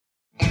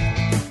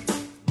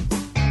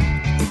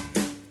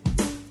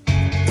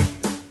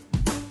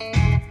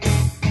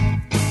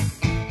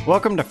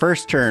Welcome to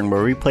First Turn,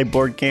 where we play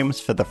board games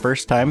for the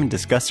first time and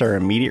discuss our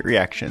immediate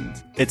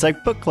reactions. It's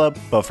like book club,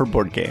 but for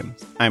board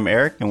games. I'm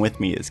Eric, and with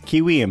me is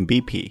Kiwi and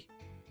BP.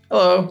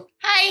 Hello.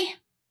 Hi.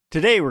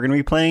 Today we're going to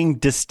be playing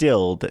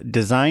Distilled,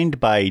 designed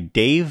by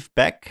Dave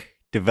Beck,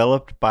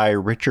 developed by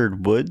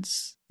Richard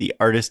Woods. The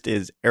artist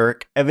is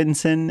Eric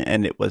Evanson,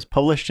 and it was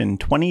published in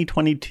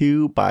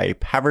 2022 by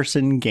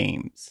Paverson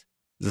Games.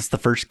 Is this the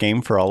first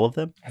game for all of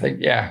them? I think,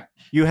 yeah.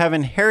 You have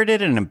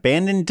inherited an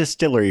abandoned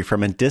distillery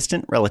from a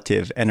distant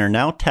relative and are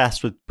now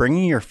tasked with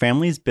bringing your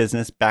family's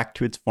business back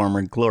to its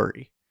former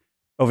glory.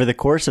 Over the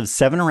course of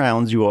 7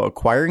 rounds, you will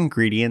acquire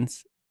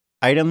ingredients,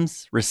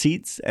 items,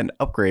 receipts, and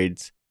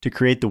upgrades to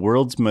create the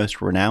world's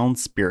most renowned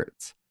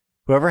spirits.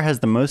 Whoever has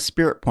the most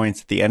spirit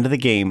points at the end of the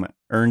game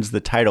earns the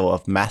title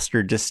of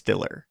Master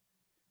Distiller.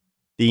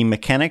 The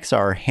mechanics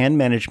are hand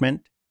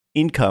management,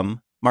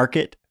 income,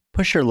 market,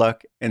 push your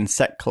luck, and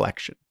set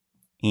collection.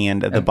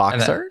 And the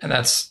box art? And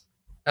that's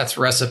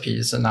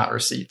recipes and not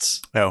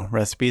receipts. Oh,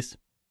 recipes?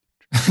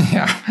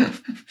 Yeah.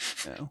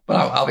 No. But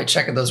I'll be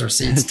checking those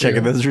receipts too.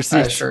 Checking those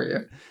receipts. I assure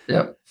you.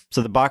 Yep.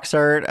 So the box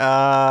art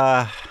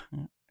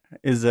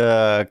is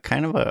a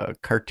kind of a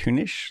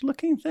cartoonish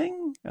looking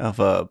thing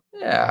of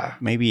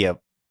maybe a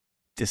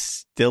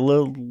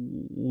distilling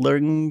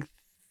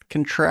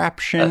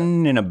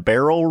contraption in a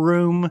barrel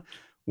room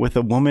with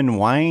a woman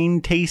wine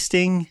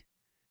tasting.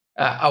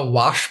 A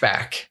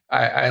washback.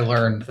 I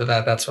learned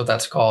that's what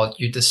that's called.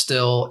 You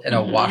distill in a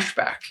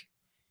washback.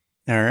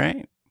 All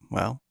right.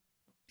 Well,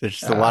 there's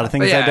just a lot of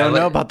things I don't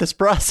know about this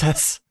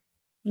process.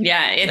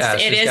 Yeah,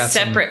 it is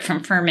separate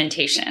from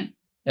fermentation.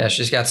 Yeah,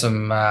 she's got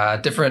some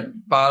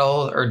different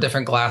bottle or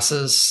different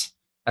glasses.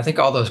 I think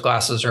all those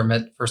glasses are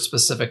meant for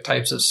specific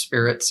types of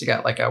spirits. You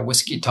got like a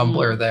whiskey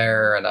tumbler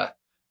there and a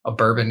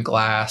bourbon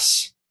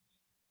glass,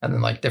 and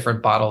then like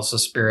different bottles of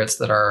spirits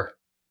that are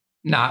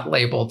not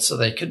labeled, so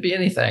they could be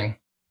anything.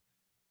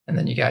 And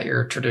then you got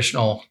your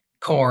traditional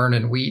corn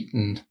and wheat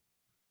and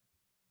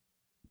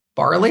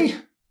barley.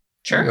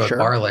 Sure. With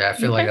barley. I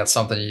feel like that's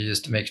something you use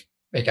to make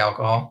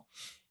alcohol.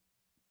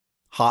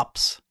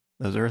 Hops.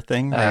 Those are a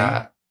thing.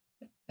 Right?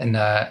 And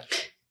the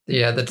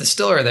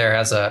distiller there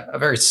has a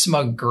very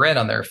smug grin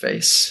on their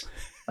face.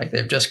 Like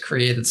they've just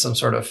created some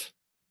sort of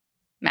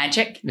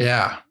magic.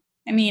 Yeah.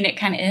 I mean, it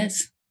kind of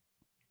is.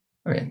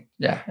 I mean,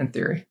 yeah, in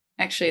theory.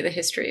 Actually, the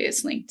history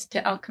is linked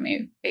to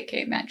alchemy,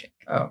 aka magic.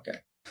 Oh, okay.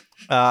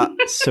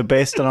 So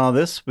based on all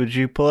this, would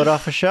you pull it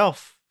off a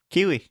shelf?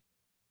 Kiwi.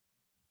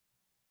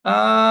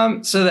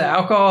 So the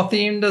alcohol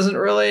theme doesn't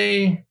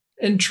really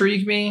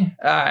intrigue me,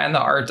 and the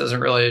art doesn't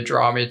really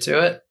draw me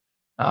to it.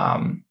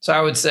 So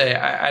I would say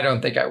I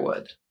don't think I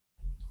would.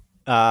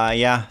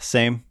 Yeah,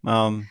 same.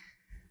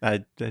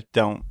 I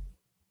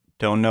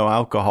don't know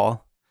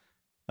alcohol.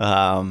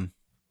 The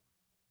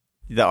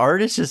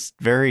art is just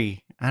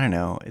very, I don't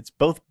know. It's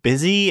both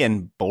busy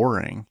and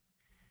boring.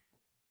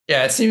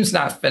 Yeah, it seems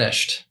not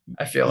finished,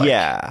 I feel like.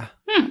 Yeah.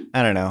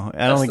 I don't know.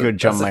 I don't think it would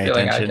jump my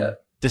attention.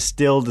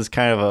 Distilled is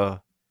kind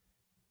of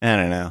I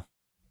don't know.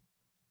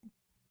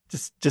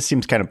 Just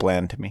seems kind of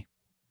bland to me.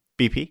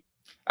 BP?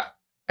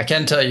 I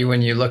can tell you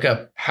when you look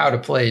up how to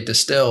play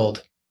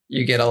Distilled,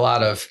 you get a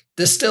lot of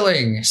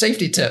distilling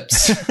safety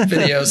tips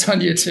videos on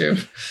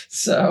YouTube.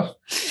 So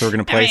we're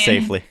going to play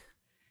safely.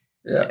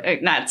 Yeah.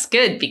 That's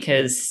good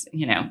because,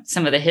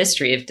 some of the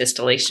history of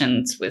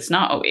distillations was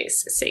not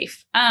always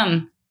safe.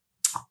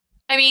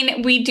 I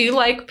mean, we do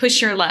like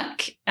push your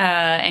luck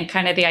and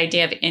kind of the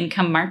idea of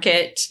income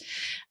market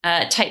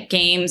type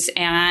games.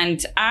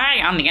 And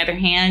I, on the other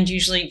hand,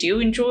 usually do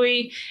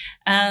enjoy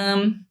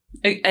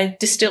a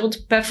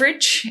distilled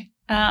beverage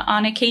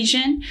on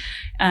occasion.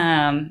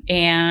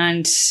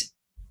 And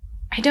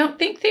I don't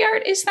think the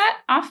art is that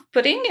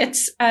off-putting.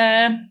 It's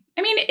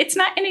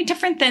not any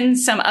different than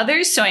some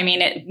others. So, I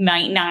mean, it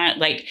might not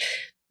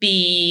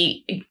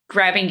be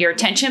grabbing your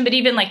attention, but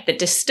even like the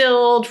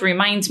distilled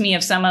reminds me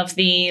of some of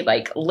the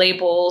like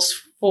labels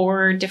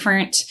for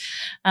different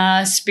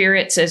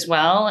spirits as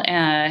well.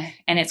 And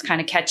it's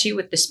kind of catchy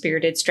with the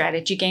spirited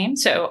strategy game.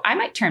 So I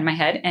might turn my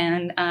head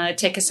and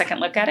take a second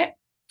look at it.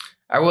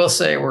 I will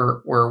say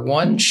we're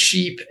one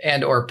sheep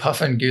and or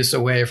puffin goose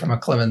away from a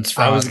Clemens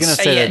Franz. I was going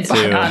to say that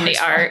too. On the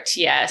art,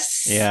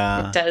 yes.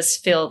 Yeah. It does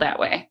feel that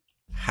way.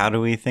 How do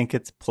we think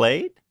it's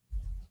played?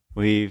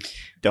 We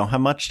don't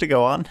have much to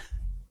go on.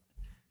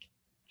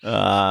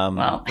 Hand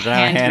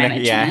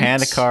management. Yeah,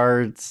 hand of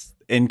cards,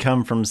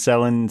 income from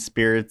selling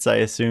spirits, I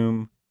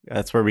assume.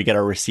 That's where we get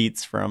our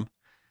receipts from.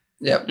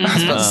 Yep. I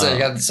was about to say, you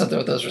got something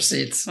with those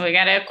receipts. We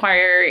got to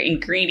acquire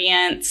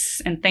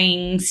ingredients and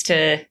things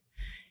to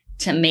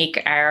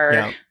make our...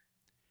 Yeah.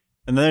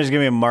 And then there's going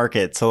to be a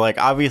market. So, like,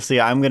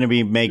 obviously, I'm going to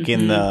be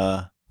making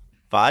the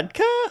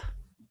vodka,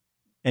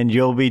 and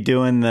you'll be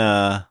doing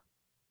the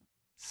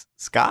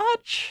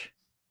scotch?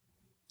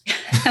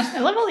 I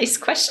love all these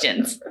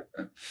questions.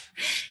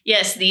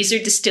 Yes, these are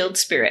distilled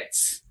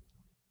spirits.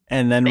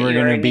 And then we're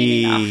going to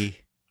be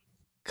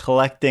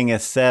collecting a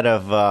set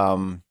of...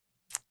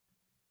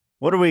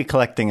 what are we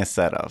collecting a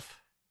set of?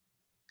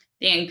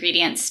 The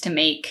ingredients to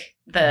make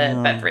the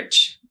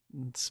beverage.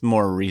 It's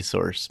more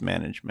resource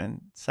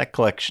management. Set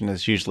collection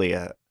is usually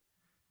the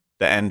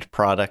end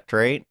product,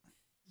 right?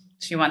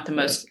 So you want the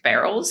most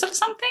barrels of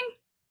something?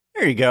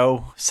 There you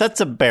go.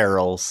 Sets of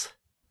barrels.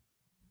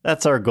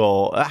 That's our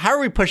goal. How are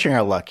we pushing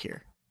our luck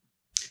here?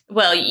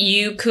 Well,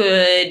 you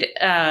could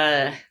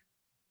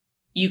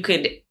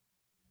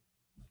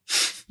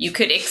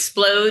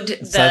explode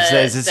the. So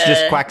is this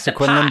just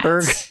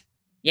Quaxaquedlinburg?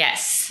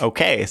 Yes.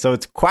 Okay, so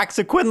it's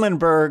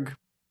Quaxaquedlinburg,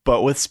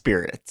 but with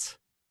spirits.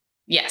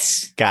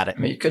 Yes. Got it.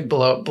 I mean, you could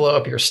blow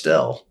up your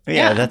still.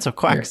 Yeah, that's what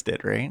Quacks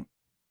did, right?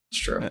 It's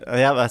true.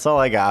 Yeah, that's all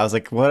I got. I was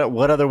like,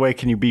 what other way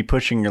can you be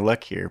pushing your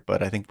luck here?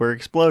 But I think we're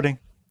exploding.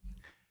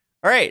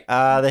 All right,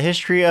 the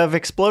history of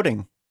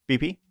exploding,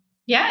 BP.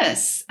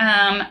 Yes.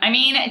 I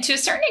mean, to a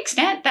certain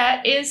extent,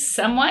 that is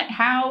somewhat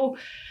how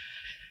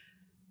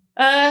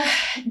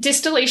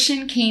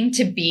distillation came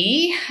to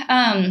be.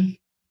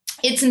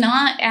 It's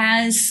not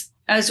as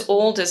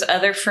old as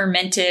other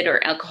fermented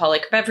or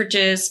alcoholic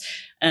beverages.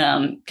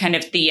 Kind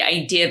of the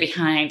idea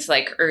behind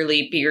like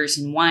early beers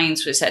and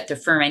wines was that the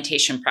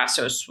fermentation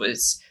process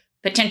was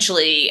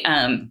potentially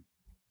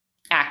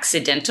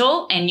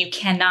accidental, and you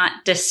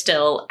cannot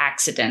distill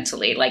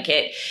accidentally. Like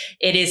it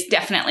is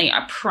definitely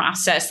a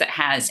process that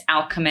has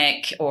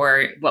alchemic,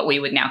 or what we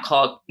would now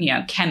call,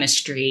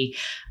 chemistry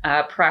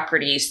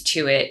properties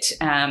to it.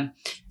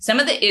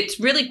 It's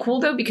really cool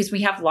though, because we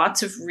have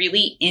lots of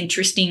really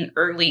interesting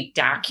early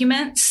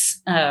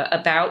documents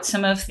about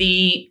some of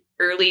the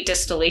early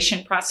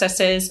distillation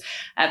processes.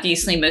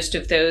 Obviously, most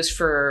of those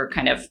for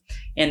kind of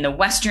in the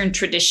Western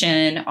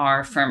tradition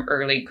are from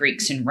early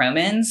Greeks and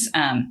Romans.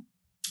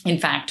 In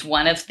fact,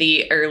 one of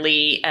the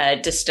early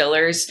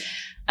distillers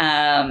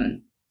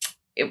and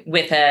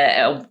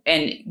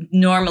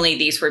normally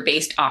these were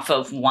based off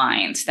of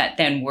wines that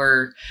then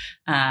were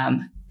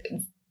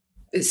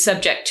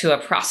subject to a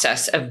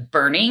process of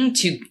burning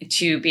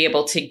to be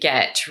able to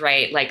get,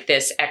 right, like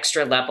this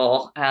extra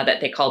level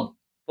that they called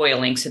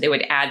boiling. So they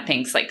would add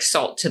things like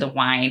salt to the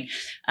wine,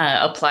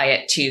 apply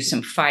it to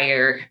some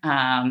fire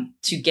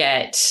to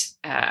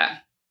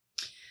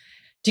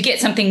get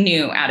something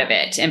new out of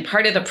it. And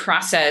part of the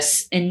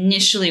process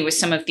initially with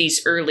some of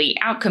these early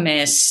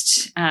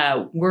alchemists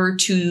were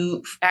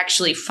to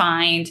actually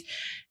find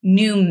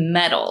new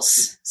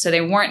metals. So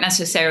they weren't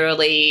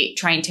necessarily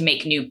trying to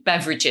make new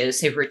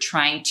beverages. They were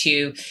trying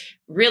to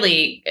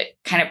really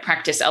kind of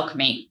practice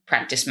alchemy,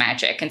 practice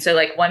magic. And so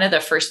like one of the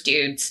first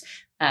dudes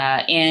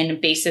in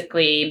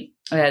basically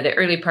the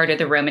early part of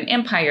the Roman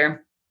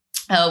Empire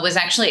was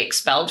actually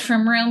expelled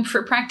from Rome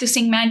for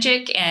practicing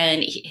magic,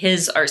 and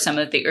his are some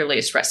of the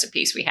earliest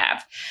recipes we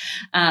have.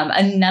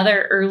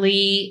 Another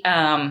early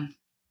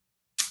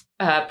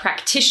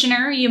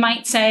practitioner, you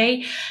might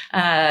say,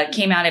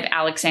 came out of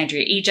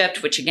Alexandria,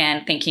 Egypt, which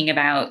again, thinking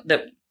about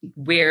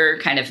where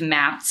kind of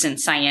maths and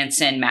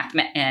science and math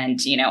and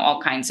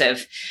all kinds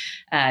of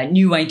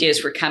new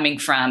ideas were coming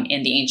from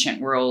in the ancient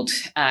world.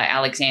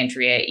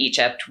 Alexandria,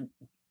 Egypt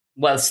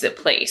was the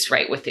place,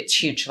 right, with its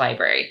huge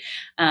library.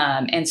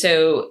 And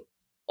so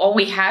all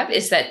we have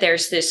is that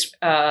there's this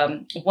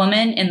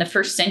woman in the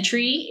first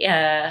century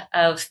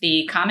of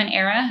the Common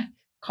Era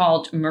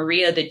called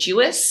Maria the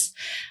Jewess.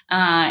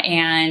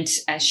 And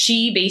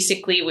she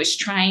basically was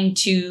trying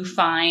to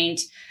find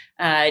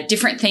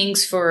different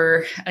things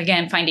for,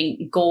 again,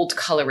 finding gold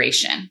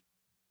coloration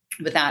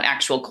without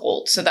actual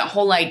gold. So that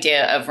whole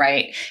idea of,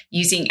 right,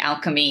 using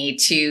alchemy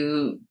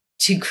to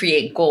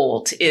create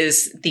gold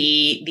is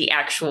the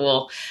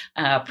actual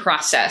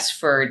process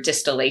for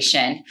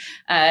distillation.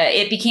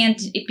 It began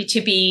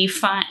to be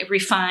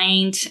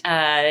refined,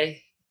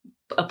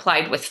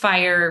 applied with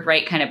fire,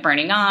 right, kind of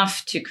burning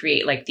off to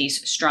create like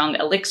these strong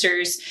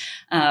elixirs.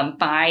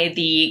 By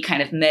the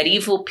kind of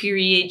medieval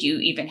period, you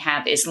even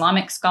have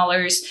Islamic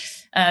scholars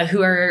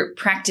who are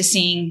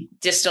practicing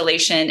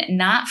distillation,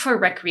 not for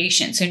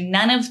recreation. So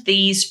none of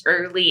these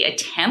early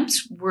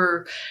attempts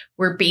were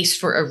based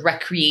for a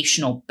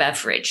recreational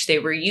beverage. They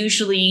were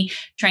usually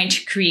trying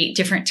to create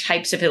different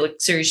types of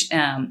elixirs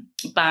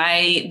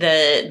by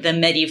the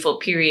medieval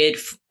period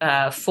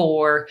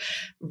for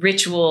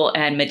ritual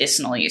and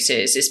medicinal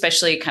uses,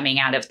 especially coming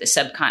out of the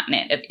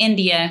subcontinent of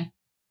India.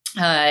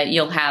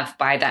 You'll have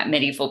by that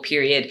medieval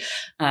period,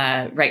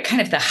 right,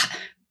 kind of the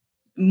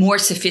more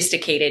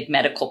sophisticated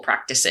medical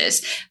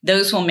practices.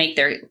 Those will make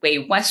their way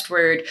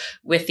westward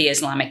with the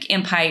Islamic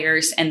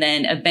empires, and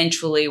then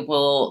eventually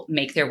will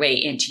make their way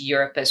into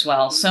Europe as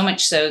well. So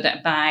much so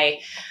that by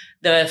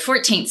the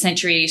 14th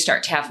century, you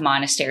start to have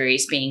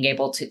monasteries being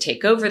able to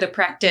take over the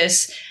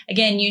practice,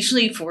 again,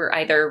 usually for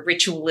either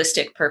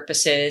ritualistic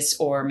purposes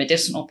or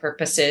medicinal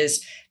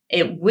purposes.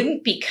 It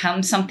wouldn't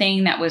become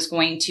something that was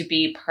going to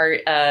be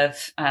part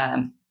of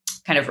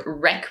kind of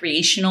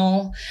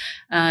recreational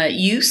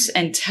use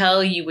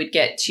until you would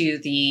get to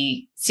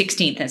the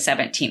 16th and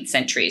 17th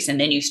centuries. And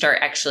then you start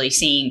actually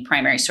seeing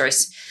primary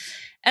source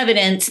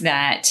evidence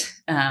that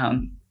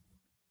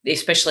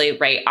especially,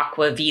 right,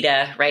 aqua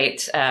vita,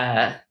 right,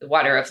 the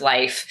water of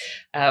life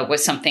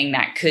was something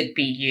that could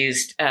be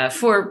used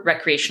for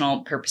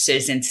recreational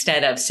purposes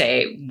instead of,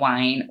 say,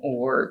 wine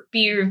or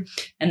beer.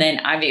 And then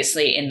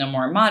obviously in the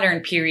more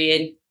modern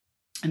period,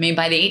 I mean,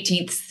 by the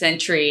 18th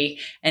century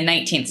and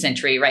 19th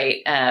century,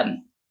 right,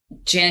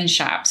 gin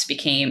shops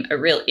became a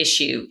real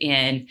issue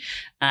in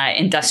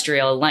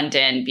industrial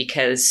London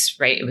because,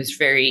 right, it was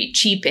very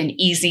cheap and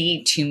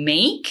easy to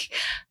make.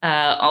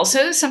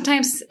 Also,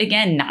 sometimes,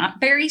 again, not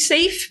very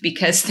safe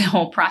because the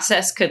whole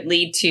process could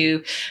lead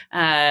to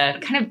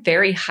kind of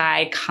very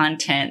high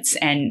contents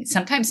and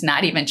sometimes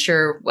not even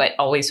sure what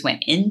always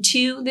went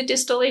into the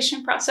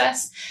distillation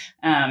process.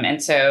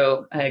 And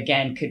so,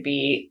 again, could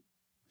be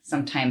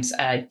sometimes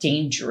a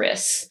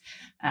dangerous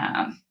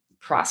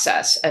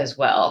process as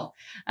well.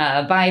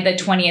 By the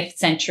 20th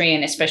century,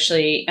 and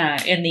especially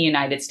in the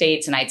United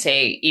States, and I'd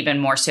say even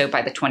more so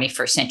by the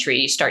 21st century,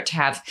 you start to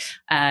have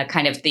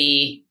kind of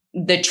the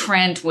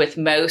trend with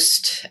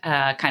most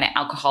kind of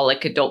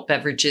alcoholic adult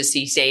beverages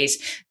these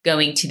days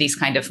going to these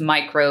kind of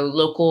micro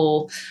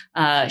local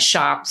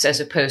shops as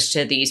opposed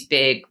to these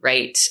big,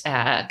 right,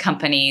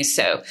 companies.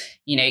 So,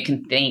 you know, you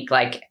can think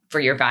like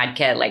for your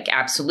vodka, like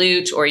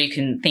Absolut, or you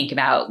can think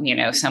about, you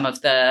know, some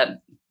of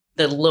the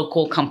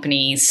local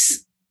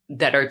companies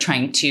that are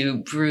trying to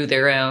brew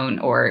their own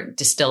or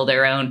distill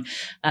their own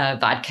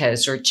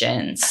vodkas or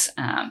gins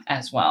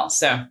as well.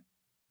 So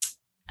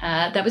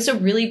that was a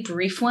really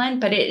brief one,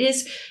 but it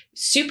is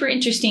super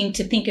interesting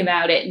to think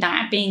about it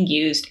not being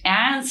used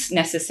as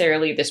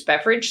necessarily this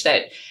beverage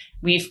that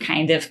we've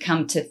kind of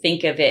come to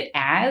think of it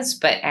as,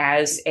 but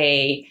as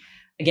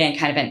again,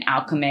 kind of an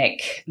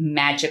alchemic,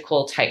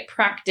 magical type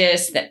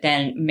practice that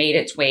then made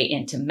its way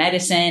into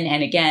medicine.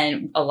 And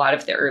again, a lot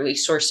of the early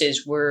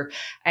sources were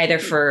either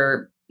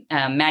for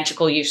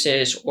magical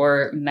uses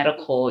or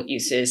medical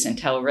uses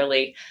until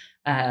really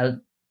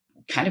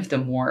kind of the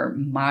more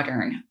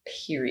modern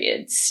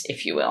periods,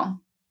 if you will.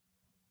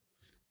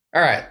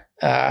 All right.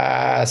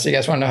 So you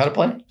guys want to know how to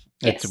play?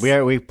 Yes.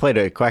 We played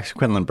a Quacks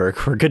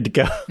Quedlinburg. We're good to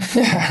go.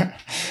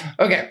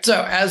 Okay.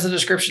 So as the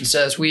description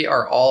says, we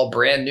are all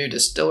brand new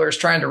distillers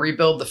trying to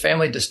rebuild the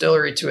family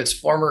distillery to its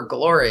former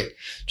glory.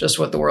 Just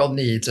what the world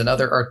needs.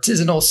 Another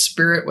artisanal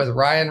spirit with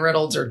Ryan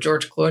Reynolds or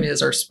George Clooney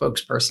as our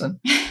spokesperson.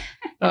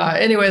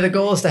 Anyway, the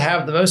goal is to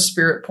have the most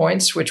spirit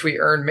points, which we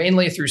earn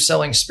mainly through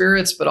selling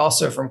spirits, but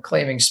also from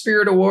claiming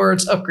spirit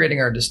awards, upgrading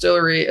our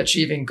distillery,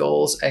 achieving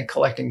goals, and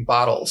collecting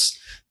bottles.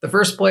 The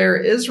first player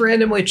is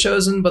randomly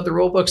chosen, but the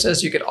rulebook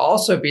says you could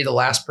also be the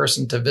last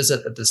person to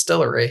visit a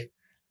distillery.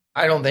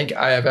 I don't think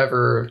I have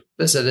ever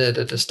visited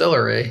a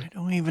distillery. I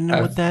don't even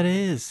know what that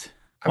is.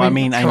 I I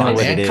know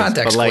what it is,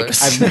 but like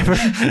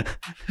clues.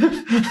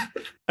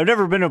 I've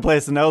never been to a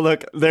place and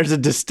look, there's a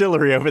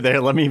distillery over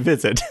there. Let me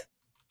visit.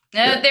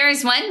 No,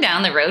 there's one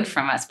down the road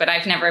from us, but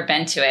I've never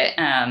been to it.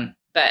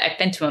 But I've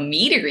been to a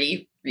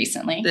meadery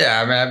recently.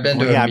 Yeah, I mean, I've been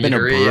to a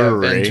meadery.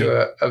 I've been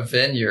to a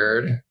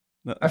vineyard.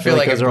 I feel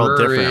like those are all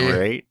different,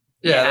 right?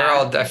 Yeah, they're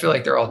all. I feel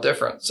like they're all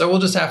different. So we'll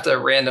just have to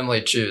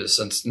randomly choose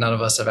since none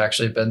of us have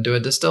actually been to a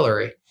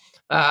distillery.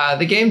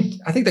 The game,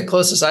 I think the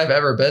closest I've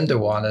ever been to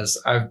one is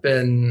I've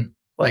been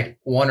like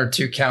 1 or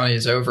 2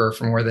 counties over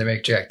from where they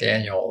make Jack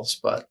Daniels,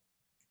 but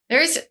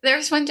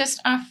there's one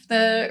just off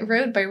the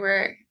road by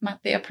where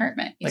the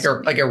apartment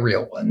like a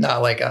real one,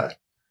 not like a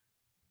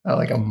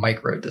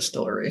micro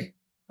distillery.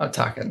 I'm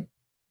talking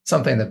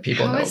something that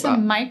people know about. How is a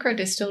micro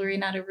distillery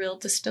not a real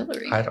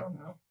distillery? I don't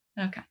know.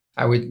 Okay.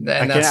 I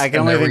can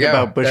only think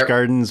about Busch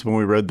Gardens when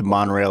we rode the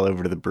monorail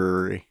over to the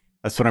brewery.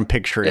 That's what I'm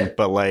picturing. Yeah.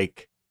 But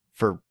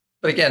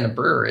again, a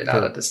brewery,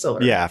 not a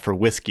distillery. Yeah, for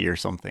whiskey or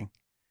something.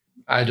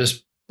 I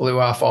just blew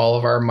off all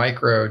of our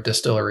micro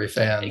distillery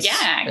fans. Yeah,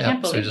 I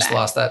can't believe so we just that.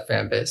 lost that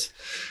fan base.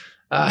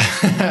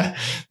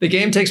 The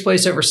game takes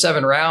place over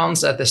 7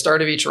 rounds. At the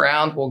start of each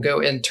round, we'll go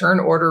in turn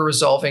order,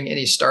 resolving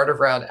any start of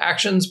round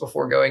actions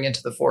before going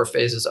into the 4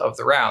 phases of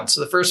the round. So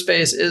the first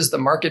phase is the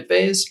market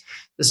phase.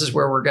 This is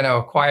where we're going to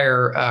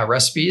acquire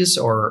recipes,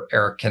 or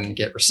Eric can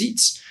get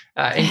receipts,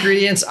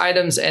 ingredients,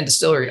 items, and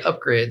distillery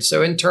upgrades.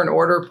 So in turn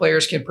order,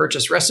 players can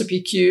purchase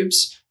recipe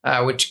cubes,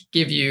 which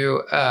give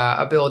you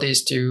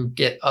abilities to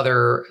get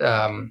other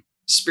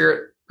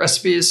spirit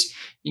recipes.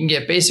 You can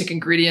get basic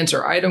ingredients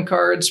or item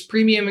cards,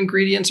 premium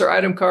ingredients or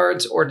item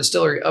cards, or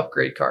distillery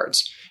upgrade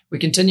cards. We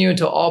continue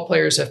until all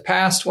players have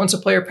passed. Once a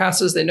player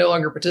passes, they no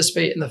longer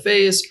participate in the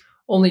phase.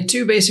 Only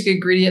 2 basic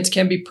ingredients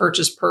can be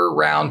purchased per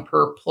round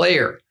per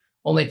player.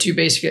 Only 2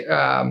 basic,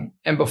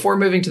 and before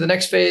moving to the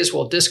next phase,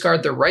 we'll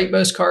discard the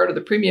rightmost card of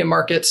the premium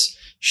markets,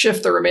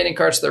 shift the remaining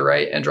cards to the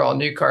right, and draw a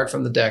new card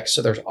from the deck.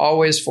 So there's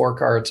always 4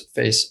 cards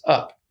face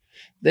up.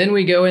 Then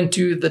we go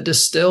into the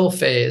distill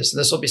phase.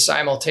 This will be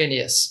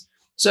simultaneous.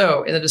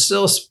 So in the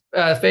distill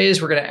phase,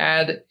 we're going to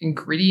add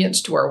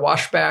ingredients to our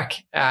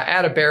washback,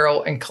 add a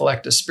barrel, and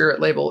collect a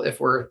spirit label if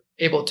we're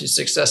able to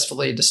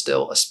successfully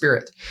distill a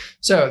spirit.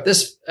 So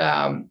this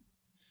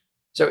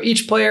So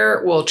each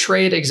player will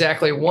trade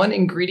exactly one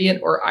ingredient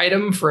or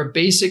item for a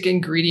basic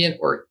ingredient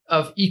or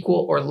of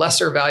equal or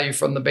lesser value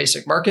from the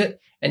basic market,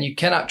 and you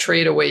cannot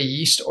trade away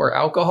yeast or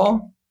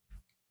alcohol.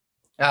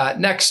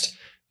 Next,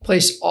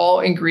 place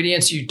all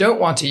ingredients you don't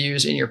want to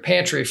use in your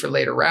pantry for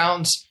later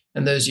rounds,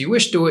 and those you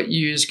wish to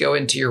use go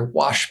into your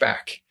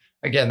washback.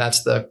 Again,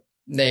 that's the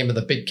name of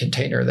the big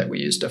container that we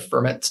use to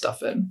ferment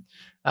stuff in.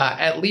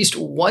 At least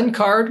one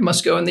card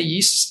must go in the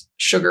yeast,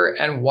 sugar,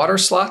 and water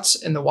slots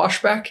in the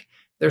washback.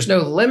 There's no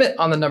limit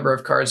on the number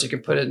of cards you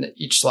can put in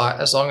each slot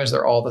as long as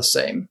they're all the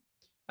same.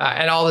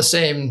 And all the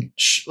same,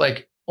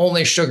 like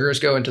only sugars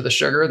go into the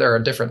sugar. There are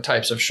different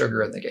types of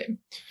sugar in the game.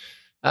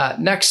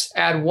 Next,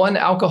 add one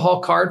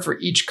alcohol card for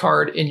each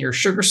card in your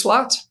sugar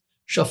slot.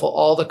 Shuffle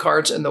all the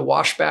cards in the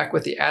washback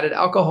with the added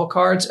alcohol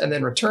cards, and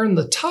then return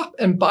the top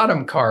and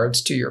bottom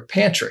cards to your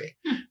pantry.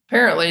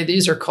 Apparently,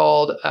 these are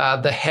called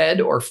the head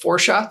or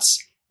foreshots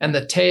and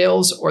the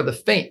tails or the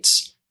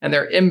feints. And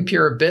they're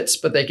impure bits,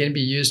 but they can be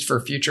used for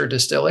future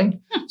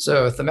distilling.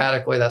 So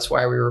thematically, that's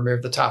why we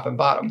removed the top and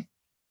bottom.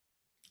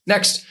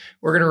 Next,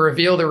 we're going to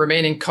reveal the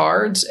remaining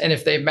cards. And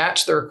if they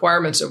match the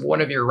requirements of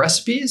one of your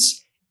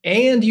recipes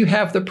and you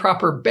have the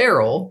proper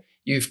barrel,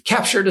 you've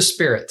captured a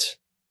spirit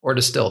or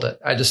distilled it.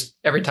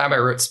 Every time I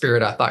wrote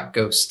spirit, I thought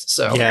ghost.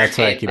 So yeah, that's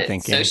what I keep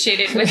thinking.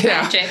 Associated with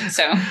magic.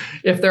 So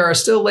if there are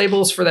still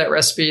labels for that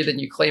recipe, then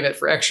you claim it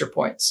for extra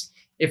points.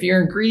 If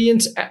your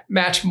ingredients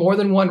match more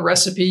than one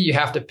recipe, you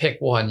have to pick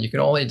one. You can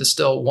only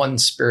distill one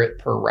spirit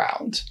per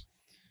round.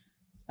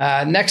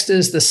 Next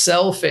is the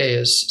sell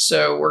phase.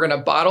 So we're going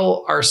to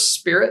bottle our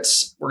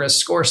spirits. We're going to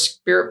score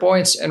spirit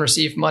points and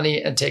receive money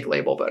and take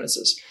label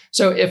bonuses.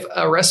 So if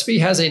a recipe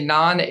has a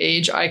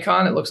non-age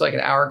icon, it looks like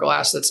an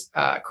hourglass that's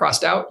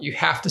crossed out, you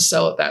have to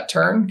sell it that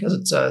turn because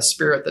it's a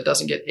spirit that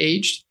doesn't get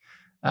aged.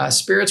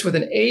 Spirits with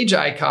an age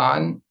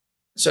icon,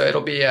 so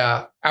it'll be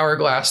a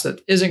hourglass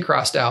that isn't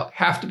crossed out,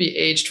 have to be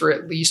aged for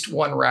at least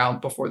one round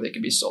before they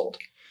can be sold.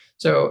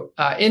 So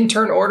in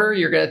turn order,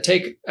 you're going to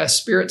take a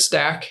spirit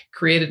stack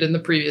created in the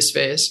previous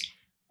phase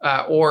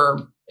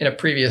or in a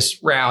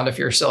previous round if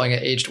you're selling an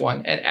aged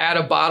one, and add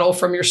a bottle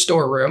from your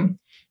storeroom.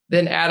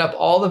 Then add up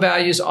all the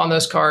values on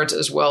those cards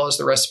as well as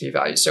the recipe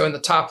values. So in the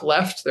top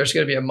left, there's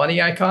going to be a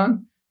money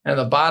icon. And in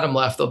the bottom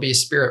left, there'll be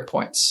spirit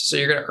points. So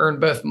you're going to earn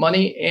both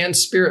money and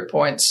spirit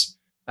points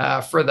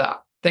for the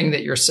thing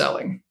that you're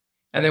selling.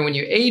 And then when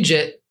you age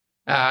it,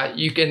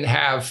 you can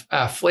have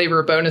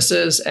flavor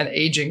bonuses and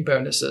aging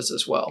bonuses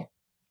as well.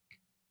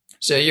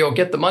 So you'll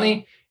get the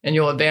money and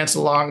you'll advance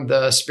along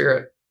the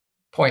spirit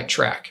point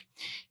track.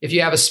 If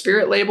you have a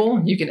spirit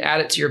label, you can add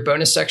it to your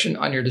bonus section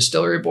on your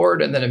distillery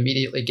board and then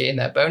immediately gain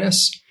that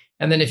bonus.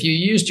 And then if you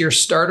used your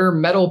starter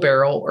metal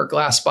barrel or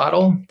glass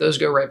bottle, those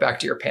go right back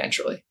to your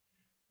pantry.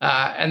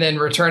 And then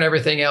return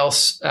everything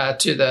else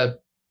to the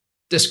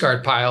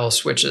discard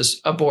piles, which is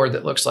a board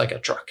that looks like a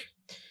truck.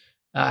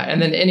 And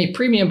then any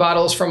premium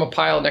bottles from a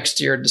pile next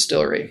to your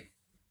distillery.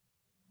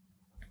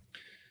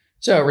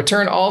 So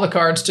return all the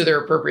cards to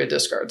their appropriate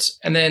discards.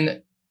 And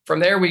then from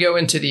there, we go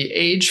into the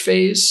age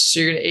phase. So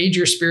you're going to age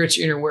your spirits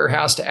in your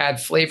warehouse to add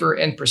flavor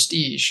and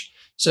prestige.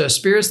 So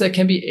spirits that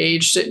can be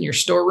aged sit in your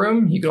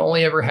storeroom. You can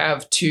only ever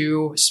have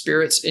 2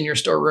 spirits in your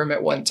storeroom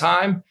at one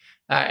time.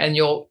 And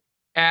you'll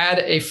add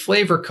a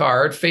flavor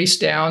card face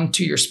down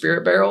to your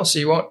spirit barrel, so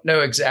you won't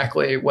know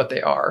exactly what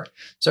they are.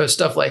 So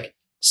stuff like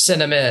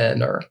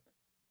cinnamon or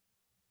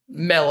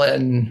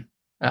melon.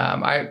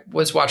 I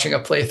was watching a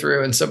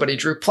playthrough and somebody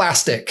drew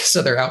plastic,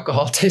 so their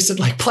alcohol tasted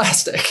like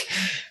plastic,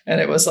 and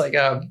it was like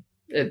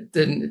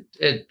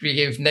it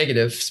gave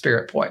negative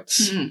spirit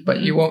points,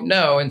 but you won't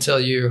know until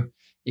you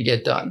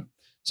get done.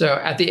 So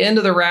at the end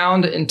of the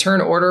round, in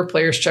turn order,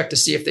 players check to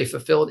see if they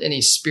fulfilled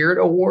any spirit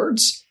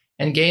awards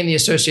and gain the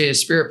associated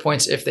spirit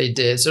points if they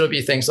did. So it'll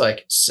be things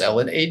like sell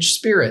an aged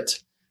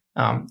spirit.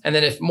 And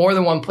then if more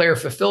than one player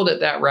fulfilled it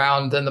that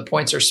round, then the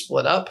points are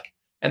split up.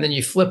 And then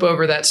you flip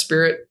over that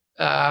spirit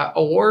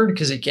award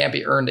because it can't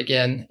be earned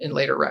again in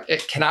later.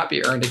 It cannot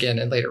be earned again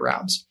in later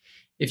rounds.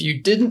 If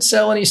you didn't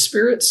sell any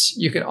spirits,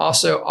 you can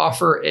also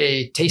offer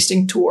a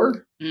tasting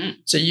tour.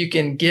 So you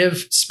can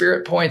give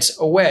spirit points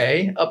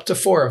away, up to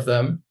 4 of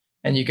them,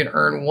 and you can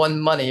earn 1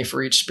 money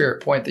for each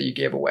spirit point that you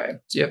gave away.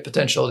 So you have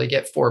potential to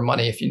get 4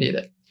 money if you need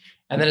it.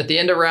 And then at the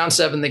end of round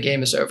 7, the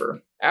game is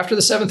over. After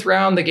the 7th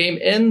round, the game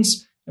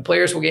ends, and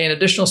players will gain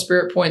additional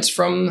spirit points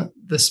from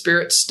the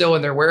spirits still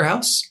in their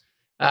warehouse.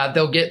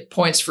 They'll get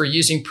points for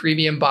using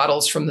premium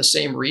bottles from the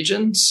same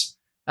regions.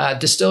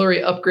 Distillery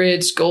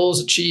upgrades,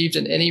 goals achieved,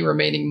 and any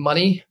remaining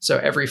money. So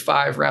every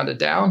 5 rounded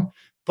down.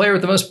 Player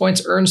with the most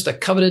points earns the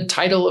coveted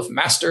title of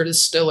Master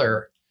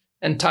Distiller,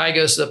 and tie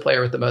goes to the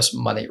player with the most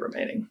money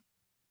remaining.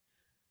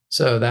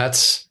 So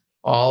that's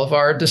all of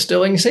our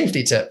distilling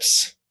safety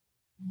tips.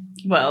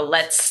 Well,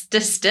 let's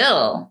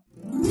distill.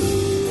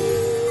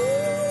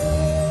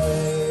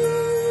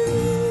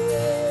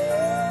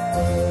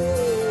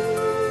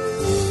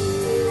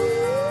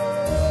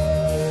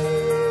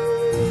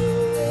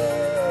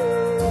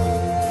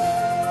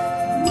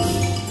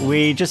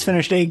 We just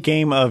finished a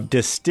game of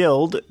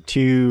Distilled.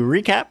 To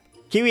recap,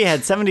 Kiwi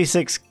had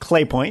 76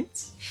 clay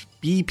points.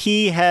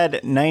 BP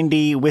had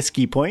 90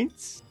 whiskey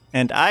points.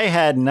 And I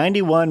had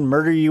 91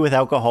 murder you with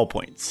alcohol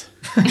points.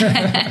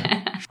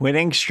 I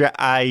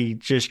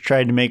just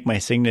tried to make my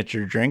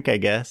signature drink, I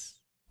guess.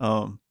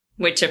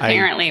 Which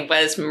apparently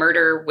was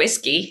murder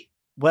whiskey.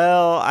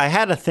 Well, I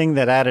had a thing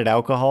that added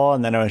alcohol,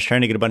 and then I was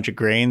trying to get a bunch of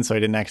grain, so I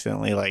didn't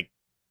accidentally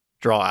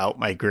draw out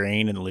my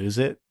grain and lose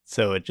it.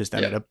 So it just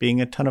ended up being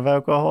a ton of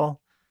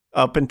alcohol.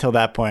 Up until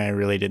that point, I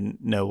really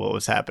didn't know what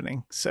was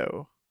happening.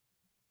 So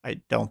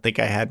I don't think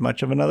I had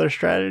much of another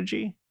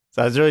strategy.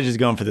 So I was really just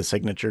going for the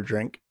signature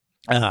drink.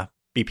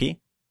 BP?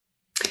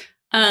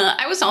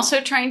 I was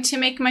also trying to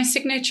make my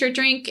signature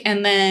drink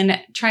and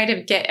then try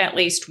to get at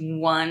least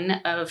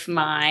one of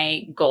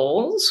my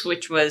goals,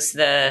 which was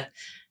the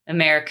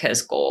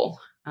America's goal.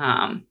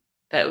 But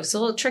it was a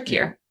little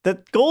trickier.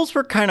 The goals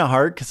were kind of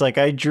hard because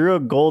I drew a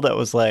goal that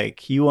was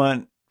you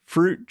want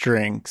fruit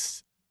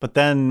drinks, but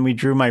then we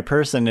drew my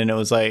person and it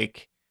was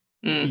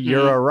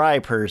you're a rye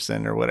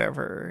person or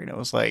whatever. And it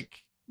was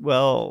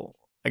well,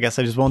 I guess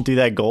I just won't do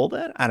that goal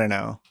then? I don't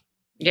know.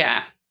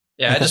 Yeah.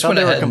 Yeah, I just went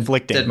ahead and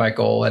did my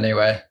goal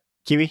anyway.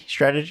 Kiwi,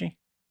 strategy?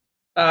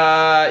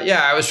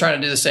 Yeah, I was trying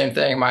to do the same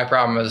thing. My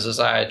problem is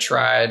I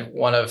tried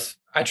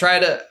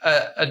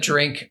a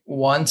drink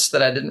once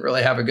that I didn't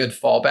really have a good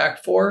fallback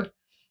for.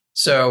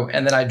 So,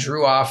 and then I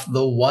drew off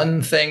the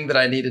one thing that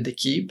I needed to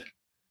keep.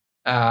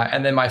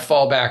 And then my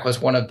fallback was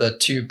one of the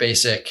two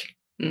basic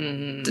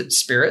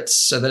spirits.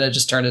 So then it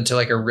just turned into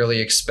a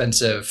really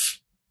expensive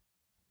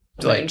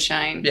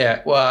moonshine.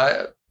 Yeah.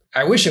 Well,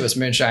 I wish it was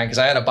moonshine because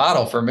I had a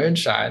bottle for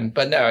moonshine,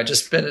 but no,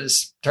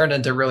 it's turned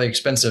into really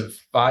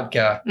expensive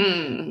vodka.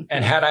 And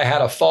had I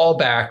had a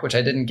fallback, which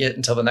I didn't get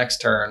until the next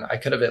turn, I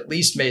could have at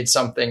least made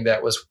something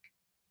that was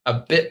a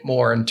bit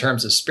more in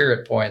terms of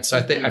spirit points. So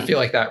I feel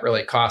like that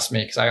really cost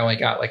me because I only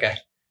got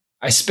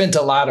I spent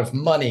a lot of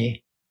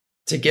money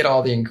to get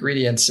all the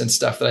ingredients and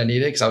stuff that I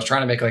needed because I was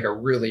trying to make a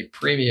really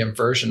premium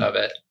version of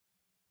it.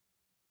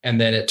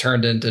 And then it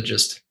turned into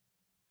just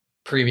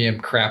premium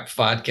crap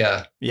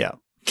vodka. Yeah.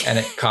 And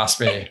it cost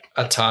me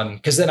a ton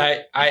because then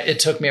it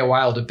took me a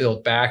while to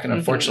build back. And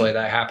unfortunately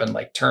that happened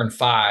turn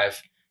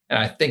 5. And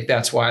I think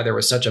that's why there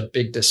was such a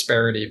big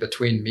disparity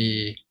between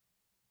me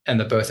and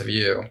the both of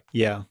you.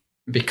 Yeah.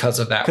 Because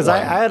of that. Because I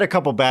had a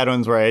couple bad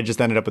ones where I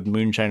just ended up with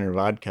moonshine or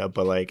vodka,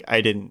 but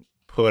I didn't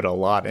put a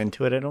lot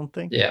into it, I don't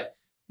think. Yeah.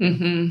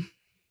 Mm-hmm.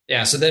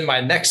 Yeah. So then my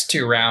next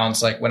 2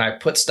 rounds, when I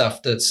put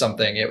stuff to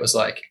something, it was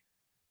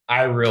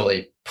I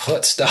really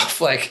put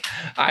stuff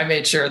I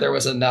made sure there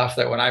was enough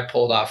that when I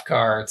pulled off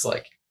cards,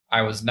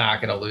 I was not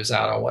going to lose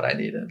out on what I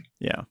needed.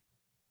 Yeah.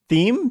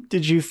 Theme?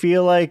 Did you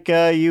feel like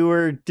you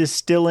were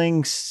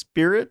distilling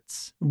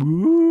spirits?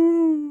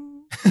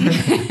 Woo.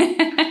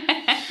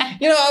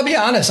 I'll be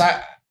honest.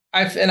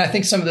 I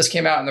think some of this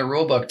came out in the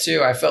rule book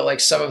too. I felt like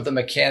some of the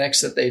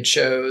mechanics that they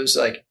chose,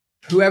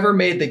 whoever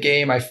made the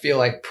game, I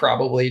feel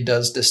probably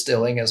does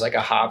distilling as a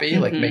hobby,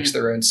 makes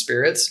their own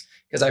spirits.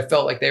 Because I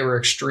felt like they were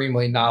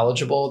extremely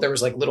knowledgeable. There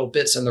was little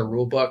bits in the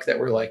rule book that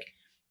were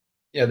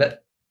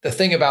that the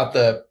thing about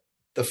the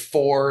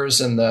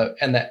 4s and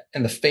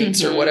the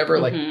fates or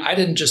whatever. I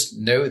didn't just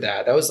know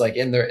that. That was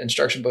in the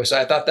instruction book. So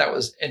I thought that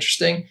was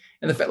interesting.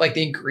 And the fact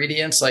the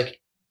ingredients, I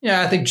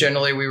think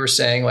generally we were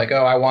saying oh,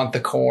 I want the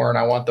corn,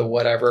 I want the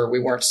whatever.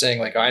 We weren't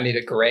saying oh, I need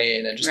a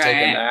grain and just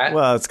taking that.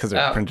 Well, it's because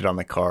they're printed on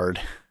the card.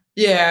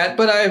 Yeah,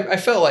 but I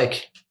felt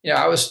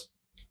I was.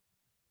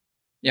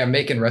 Yeah,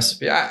 making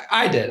recipe.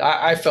 I did.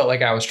 I felt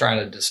like I was trying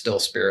to distill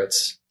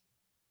spirits.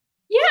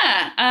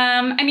 Yeah.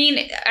 I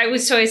mean, I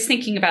was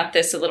thinking about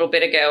this a little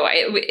bit ago.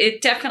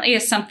 It definitely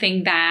is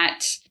something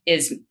that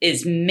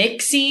is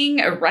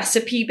mixing a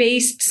recipe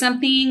based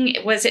something.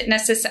 Was it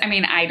necessary? I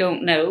mean, I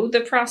don't know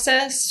the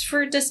process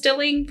for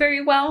distilling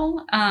very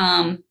well.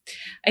 And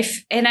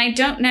I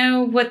don't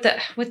know what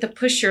the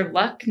push your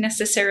luck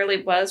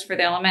necessarily was for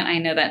the element. I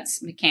know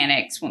that's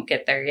mechanics. Won't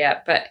get there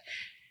yet, but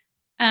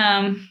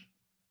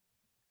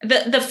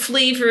the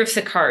flavor of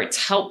the cards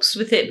helps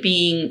with it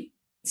being,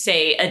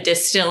 say, a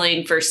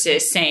distilling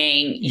versus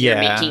saying you're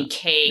making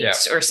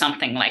cakes or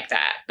something like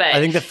that. But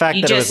I think the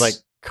fact that it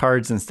was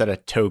cards instead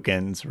of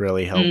tokens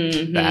really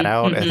helped that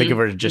out. I think if it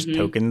were just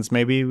tokens,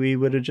 maybe we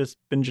would have just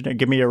been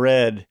give me a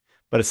red.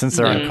 But since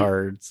they're on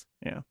cards,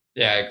 yeah.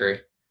 Yeah, I agree.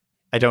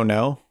 I don't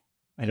know.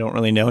 I don't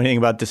really know anything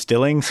about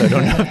distilling, so I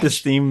don't know if this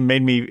theme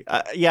made me.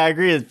 I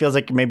agree. It feels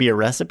like maybe a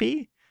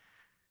recipe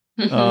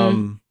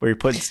where you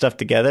put stuff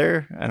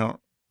together.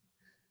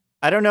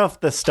 I don't know if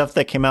the stuff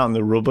that came out in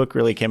the rulebook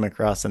really came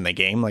across in the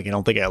game. I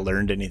don't think I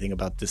learned anything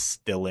about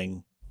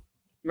distilling.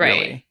 Right.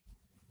 Really,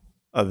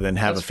 other than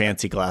have a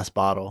fancy glass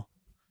bottle.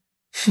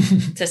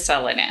 To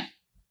sell it in.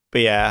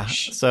 But yeah,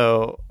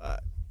 so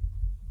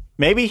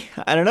maybe,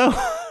 I don't know.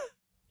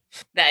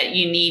 That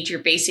you need your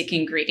basic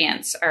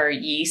ingredients are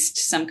yeast,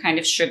 some kind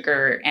of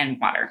sugar, and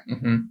water.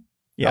 Mm-hmm.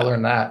 Yeah. I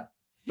learned that.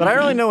 But I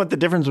don't really know what the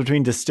difference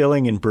between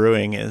distilling and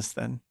brewing is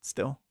then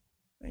still.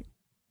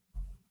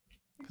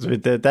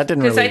 That didn't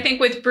really... Because I think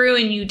with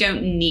brewing, you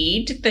don't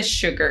need the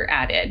sugar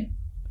added.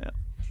 Yeah.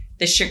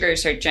 the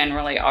sugars are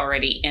generally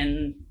already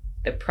in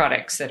the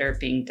products that are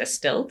being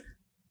distilled?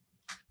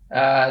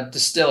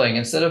 Distilling.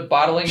 Instead of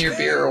bottling your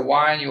beer or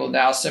wine, you will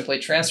now simply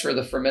transfer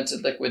the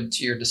fermented liquid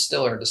to your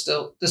distiller.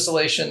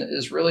 Distillation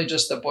is really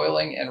just the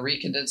boiling and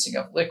recondensing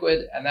of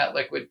liquid, and that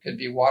liquid could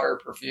be water,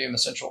 perfume,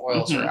 essential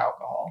oils, or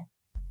alcohol.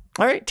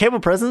 All right, table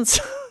presents.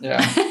 Yeah.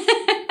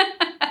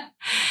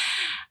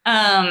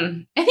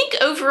 I think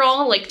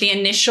overall, like the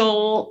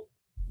initial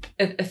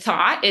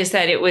thought is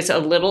that it was a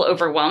little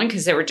overwhelming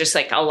because there were just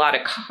like a lot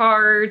of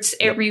cards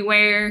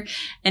everywhere,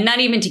 and not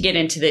even to get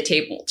into the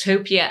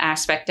Tabletopia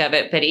aspect of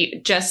it, but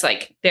just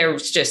like they're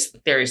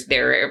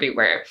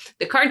everywhere.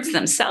 The cards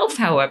themselves,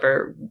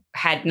 however,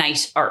 had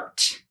nice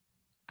art,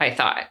 I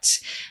thought,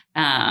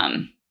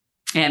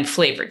 and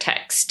flavor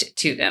text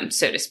to them,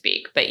 so to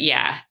speak. But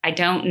yeah, I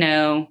don't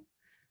know.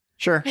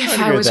 Sure. If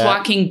I was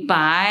walking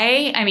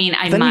by, I mean,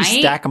 I then might.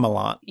 You stack them a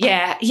lot.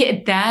 Yeah,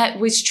 that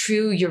was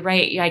true. You're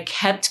right. I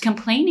kept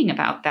complaining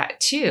about that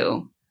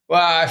too. Well,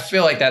 I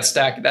feel like that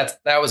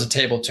was a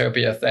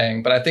Tabletopia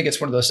thing, but I think it's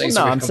one of those things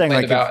we've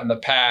complained about in the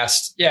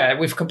past. Yeah,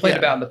 we've complained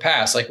about in the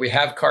past. Like we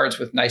have cards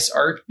with nice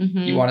art. Mm-hmm.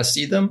 You want to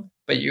see them,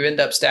 but you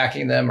end up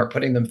stacking them or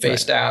putting them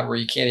face down where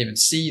you can't even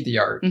see the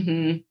art.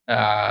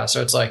 Mm-hmm.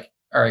 So it's like,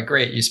 all right,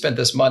 great. You spent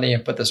this money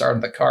and put this art on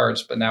the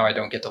cards, but now I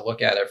don't get to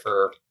look at it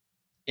for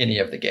any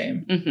of the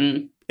game.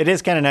 Mm-hmm. It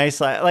is kind of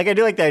nice. Like I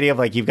do like the idea of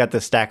like you've got the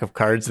stack of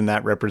cards and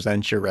that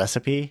represents your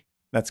recipe.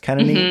 That's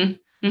kind of neat.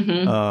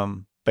 Mm-hmm.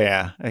 But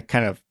yeah, it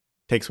kind of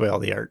takes away all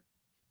the art.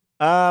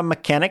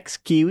 Mechanics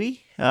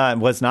Kiwi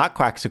was not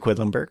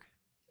Quaxaquidlenburg.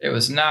 It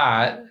was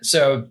not.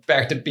 So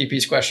back to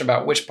BP's question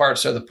about which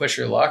parts are the push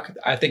your luck.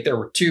 I think there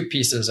were two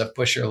pieces of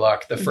push your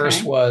luck. The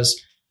first was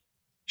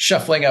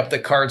shuffling up the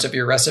cards of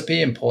your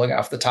recipe and pulling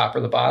off the top or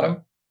the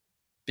bottom,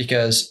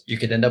 because you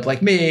could end up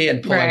like me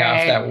and pulling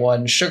off that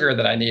one sugar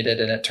that I needed,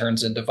 and it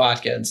turns into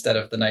vodka instead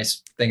of the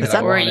nice thing that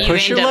I wanted.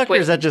 Push your luck, or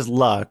is that just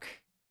luck?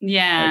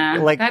 Yeah,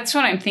 like that's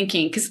what I'm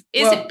thinking. Because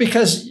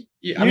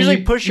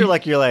usually push your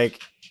luck, you're like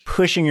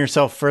pushing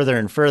yourself further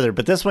and further,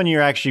 but this one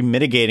you're actually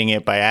mitigating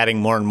it by adding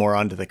more and more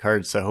onto the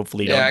cards. So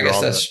hopefully, you don't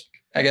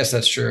I guess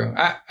that's true.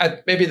 I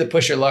maybe the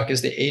push your luck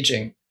is the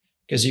aging,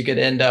 because you could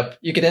end up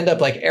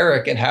like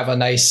Eric and have a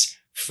nice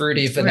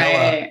fruity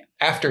vanilla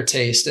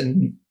aftertaste,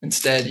 and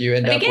instead you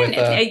end up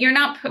with you're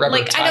not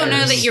like tires. I don't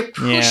know that you're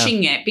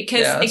pushing it,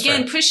 because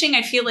again, pushing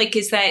I feel like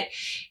is that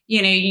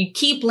you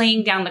keep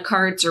laying down the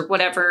cards or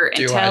whatever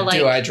until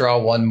do I draw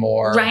one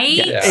more, right?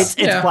 Yeah. It's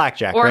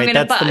blackjack, or right? I'm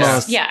gonna That's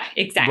bust. The most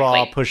exactly.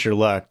 Raw push your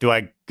luck. Do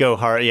I go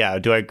hard? Yeah.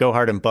 Do I go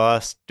hard and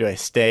bust? Do I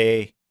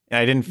stay? And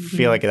I didn't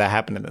feel like that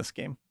happened in this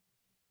game.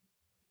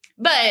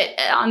 But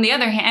on the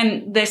other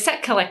hand, the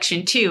set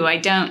collection too, I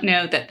don't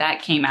know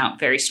that came out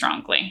very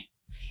strongly.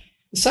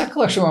 The set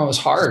collection one was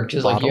hard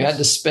because like you had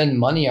to spend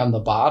money on the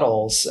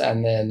bottles,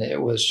 and then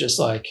it was just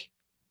like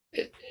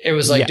it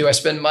was like, do I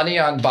spend money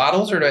on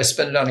bottles or do I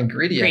spend it on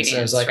ingredients? And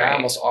it was like I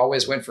almost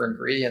always went for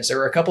ingredients. There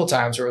were a couple of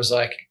times where it was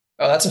like,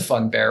 oh, that's a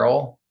fun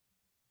barrel,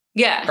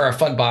 or a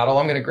fun bottle.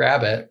 I'm going to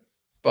grab it.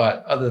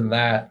 But other than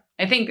that,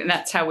 I think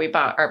that's how we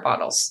bought our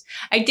bottles.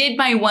 I did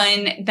buy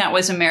one that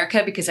was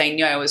America because I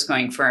knew I was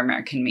going for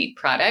American-made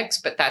products,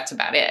 but that's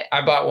about it.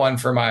 I bought one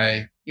for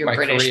my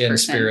British Korean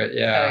person. spirit.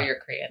 Yeah. Oh, you're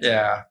Korean.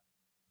 Yeah.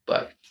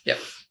 But, yep.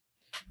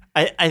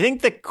 I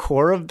think the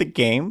core of the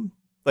game,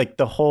 like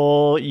the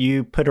whole,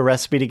 you put a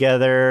recipe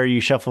together, you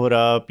shuffle it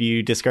up,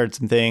 you discard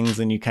some things,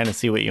 and you kind of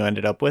see what you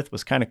ended up with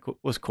was kind of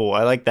was cool.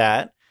 I like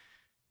that.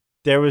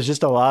 There was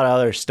just a lot of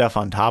other stuff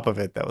on top of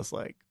it that was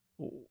like,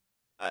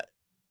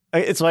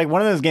 it's like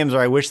one of those games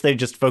where I wish they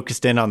just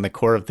focused in on the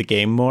core of the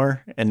game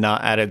more and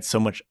not added so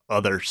much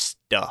other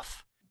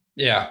stuff.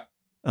 Yeah.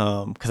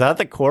 Because I thought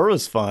the core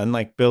was fun,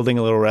 like building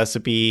a little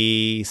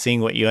recipe,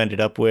 seeing what you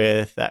ended up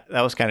with. That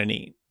was kind of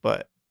neat.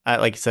 But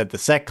like you said, the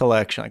set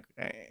collection,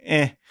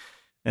 like,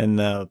 and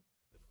a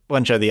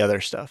bunch of the other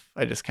stuff,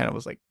 I just kind of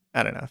was like,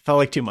 I don't know, it felt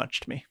like too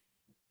much to me.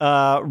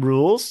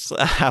 Rules.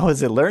 How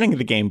was it learning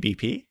the game,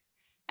 BP?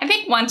 I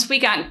think once we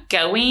got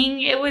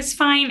going, it was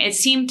fine. It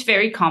seemed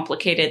very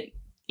complicated,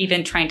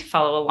 even trying to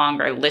follow along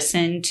or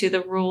listen to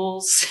the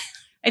rules.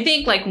 I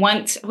think like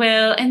once,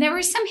 and there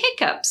were some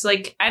hiccups.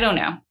 Like, I don't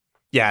know.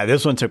 Yeah,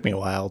 this one took me a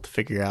while to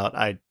figure out.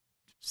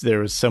 There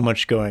was so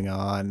much going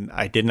on.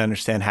 I didn't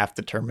understand half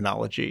the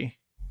terminology.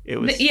 It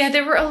was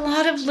there were a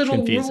lot of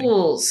little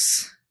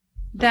rules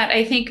that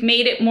I think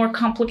made it more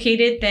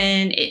complicated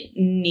than it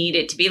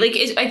needed to be. Like,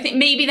 I think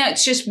maybe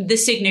that's just the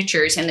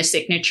signatures, and the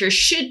signatures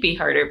should be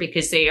harder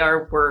because they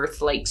are worth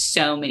like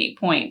so many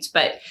points.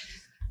 But,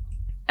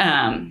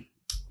 and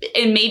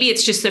maybe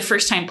it's just the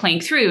first time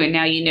playing through, and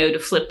now you know to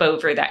flip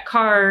over that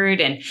card,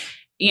 and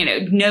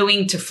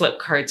knowing to flip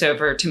cards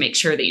over to make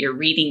sure that you're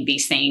reading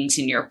these things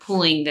and you're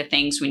pulling the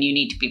things when you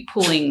need to be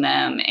pulling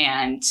them.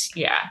 And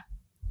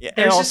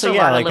there's also, just a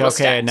lot of little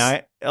steps. Now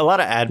a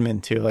lot of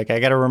admin too. Like I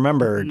got to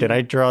remember, did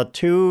I draw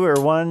 2 or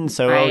 1?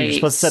 So you're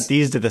supposed to set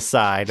these to the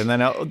side, and then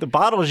the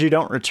bottles you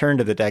don't return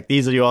to the deck.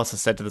 These you also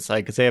set to the side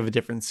because they have a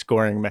different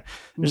scoring.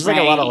 There's like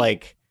a lot of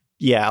like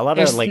a lot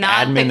There's of like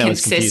not admin the that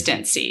was confusing.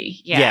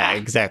 consistency. Yeah,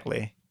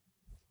 exactly.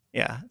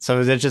 Yeah.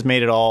 So that just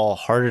made it all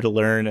harder to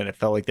learn, and it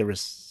felt like there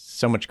was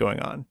so much going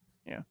on.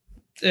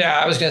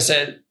 Yeah, I was going to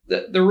say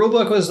the rule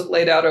book was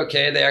laid out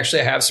okay. They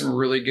actually have some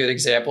really good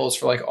examples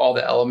for like all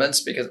the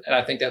elements and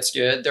I think that's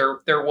good.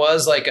 There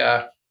was like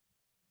I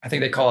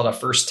think they call it a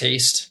first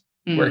taste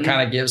where it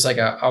kind of gives like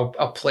a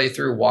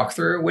playthrough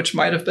walkthrough, which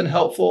might have been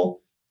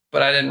helpful,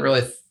 but I didn't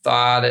really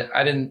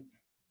I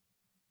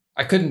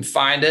couldn't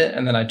find it,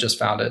 and then I just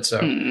found it.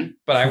 So,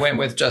 but I went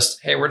with just,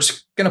 hey, we're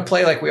just going to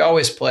play like we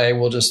always play.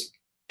 We'll just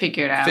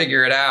figure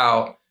it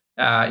out.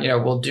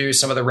 We'll do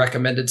some of the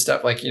recommended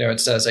stuff. Like, it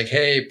says like,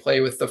 hey,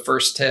 play with the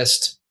first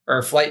test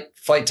or flight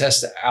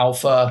test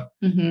alpha,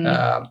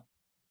 and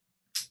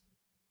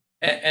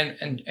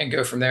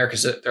go from there,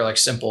 because they're like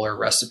simpler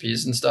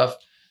recipes and stuff.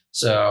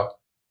 So,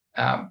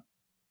 but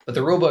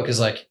the rule book is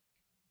like,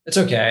 it's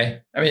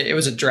okay. I mean, it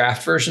was a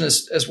draft version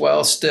as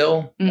well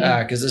still,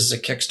 because this is a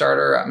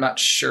Kickstarter. I'm not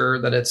sure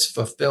that it's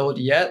fulfilled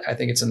yet. I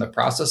think it's in the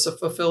process of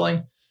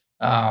fulfilling.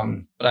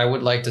 But I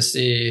would like to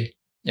see,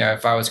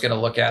 if I was going to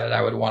look at it,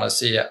 I would want to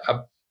see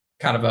a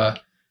kind of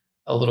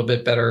a little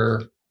bit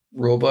better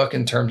rule book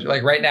in terms of,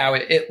 like, right now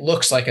it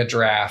looks like a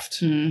draft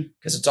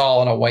because it's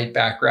all on a white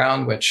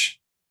background, which,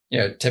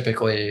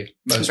 typically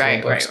most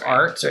rule books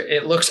aren't. So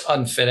it looks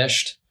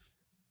unfinished,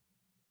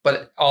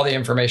 but all the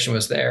information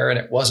was there and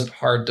it wasn't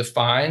hard to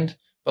find.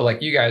 But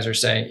like you guys are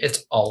saying,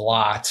 it's a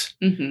lot.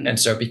 And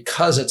so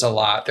because it's a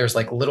lot, there's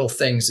like little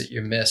things that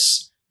you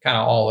miss kind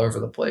of all over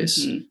the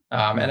place. And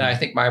I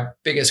think my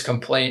biggest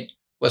complaint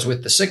was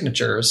with the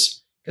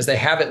signatures, because they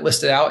have it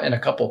listed out in a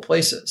couple of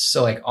places.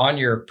 So like on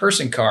your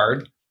person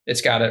card,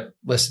 it's got it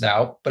listed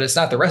out, but it's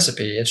not the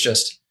recipe. It's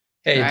just,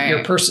 hey,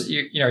 your person,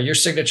 your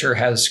signature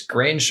has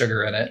grain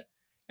sugar in it.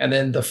 And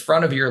then the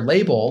front of your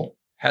label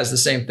has the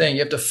same thing.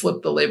 You have to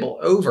flip the label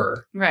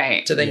over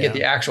to then get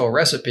the actual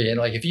recipe. And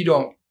like, if you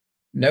don't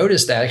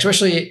notice that,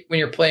 especially when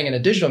you're playing in a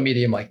digital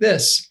medium like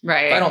this,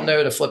 I don't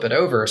know to flip it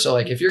over. So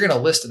like, if you're going to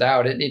list it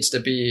out, it needs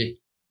to be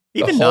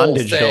even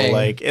non-digital,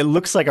 like it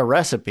looks like a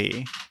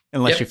recipe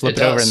unless you flip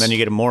it over and then you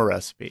get a more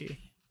recipe.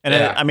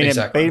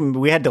 And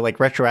we had to like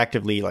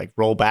retroactively like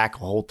roll back a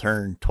whole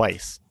turn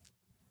twice.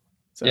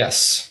 So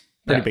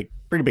pretty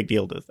big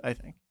deal to, I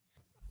think.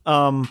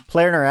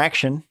 Player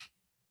interaction.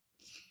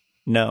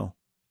 No.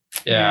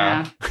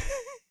 Yeah.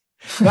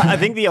 I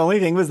think the only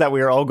thing was that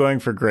we were all going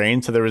for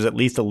grain, so there was at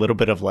least a little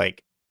bit of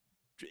like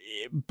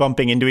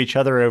bumping into each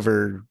other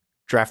over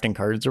drafting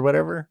cards or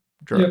whatever,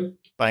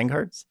 buying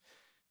cards.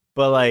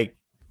 But like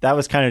that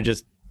was kind of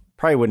just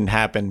probably wouldn't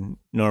happen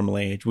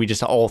normally. We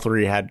just all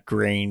three had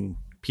grain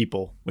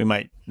people. We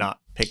might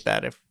not pick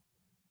that if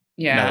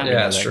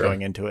that's true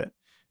going into it,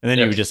 and then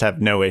you would just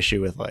have no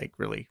issue with like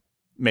really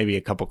maybe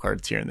a couple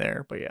cards here and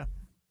there. But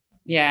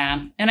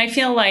yeah, and I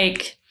feel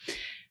like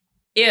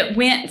it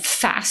went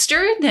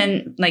faster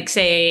than, like,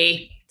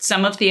 say,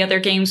 some of the other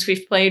games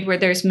we've played where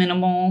there's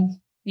minimal,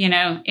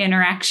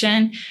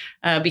 interaction,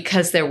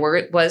 because there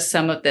was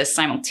some of the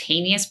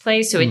simultaneous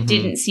play. So it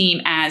didn't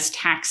seem as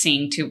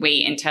taxing to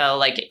wait until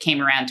like it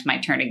came around to my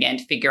turn again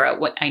to figure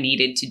out what I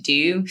needed to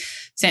do,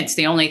 since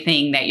the only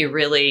thing that you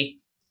really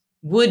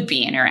would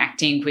be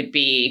interacting would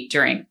be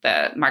during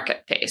the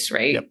market phase,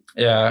 right?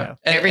 Yeah.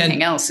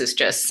 Everything else is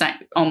just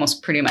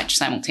almost pretty much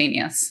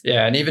simultaneous.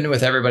 Yeah. And even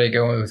with everybody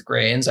going with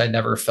grains, I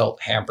never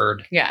felt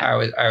hampered. Yeah. I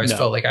always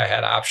felt like I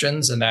had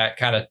options, and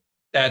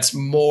that's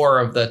more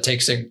of the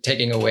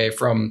taking away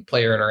from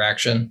player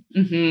interaction.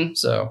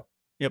 So.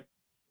 Yep.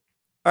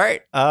 All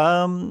right.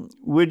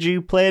 Would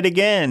you play it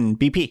again,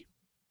 BP?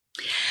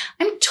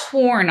 I'm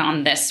torn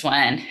on this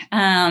one.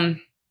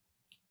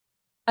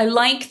 I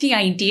like the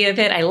idea of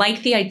it. I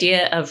like the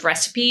idea of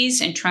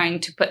recipes and trying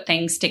to put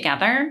things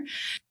together.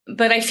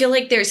 But I feel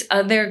like there's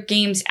other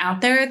games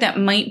out there that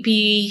might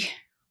be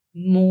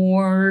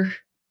more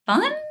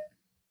fun.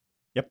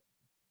 Yep.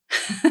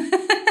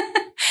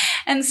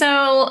 And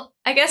so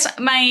I guess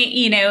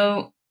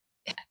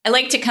I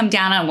like to come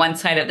down on one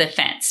side of the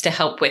fence to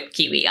help with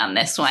Kiwi on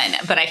this one.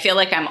 But I feel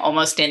like I'm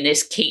almost in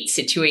this Kate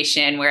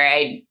situation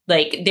where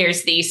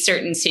there's these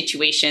certain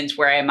situations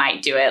where I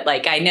might do it.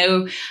 Like, I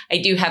know I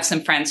do have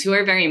some friends who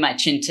are very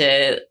much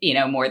into,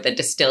 more the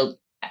distilled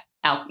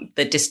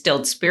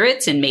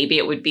spirits, and maybe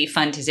it would be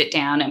fun to sit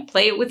down and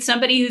play it with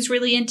somebody who's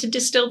really into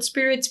distilled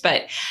spirits.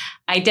 But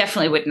I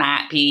definitely would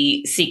not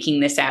be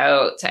seeking this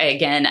out.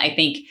 I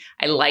think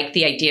I like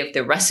the idea of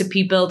the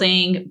recipe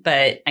building,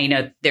 but I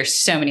know there's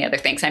so many other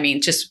things. I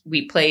mean,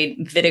 we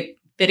played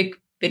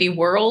Viticulture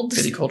World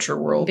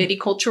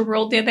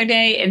the other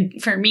day.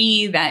 And for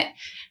me,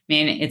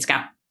 it's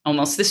got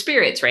almost the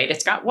spirits, right?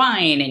 It's got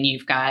wine, and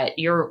you've got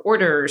your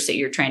orders that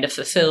you're trying to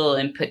fulfill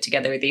and put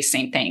together these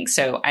same things.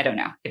 So I don't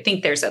know. I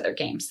think there's other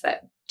games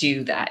that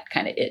do that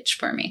kind of itch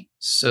for me.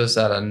 So is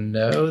that a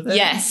no then?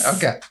 Yes.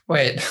 Okay.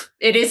 Wait.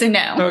 It is a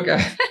no.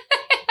 Okay.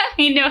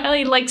 I know how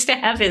he likes to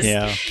have his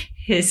yes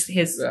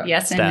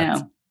Stats.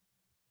 and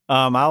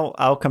no.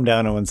 I'll come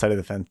down on one side of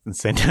the fence and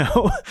say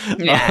no.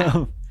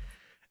 Yeah.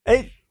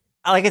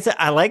 like I said,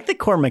 I like the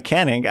core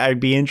mechanic. I'd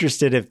be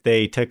interested if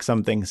they took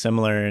something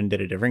similar and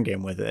did a different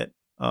game with it.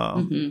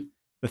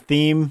 The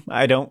theme,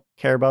 I don't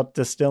care about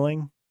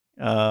distilling.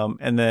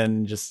 And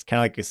then just kind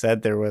of like you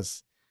said, there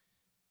was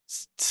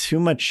too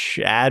much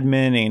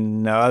admin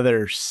and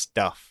other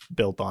stuff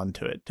built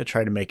onto it to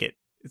try to make it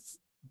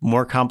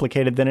more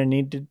complicated than it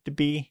needed to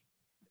be.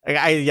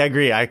 I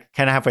agree. I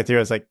kind of halfway through, I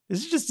was like,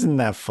 this just isn't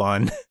that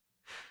fun.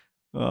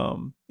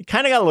 It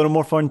kind of got a little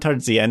more fun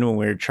towards the end when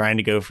we were trying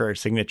to go for our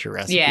signature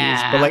recipes.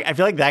 Yeah. But like, I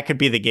feel like that could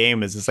be the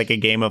game. Is it's like a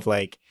game of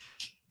like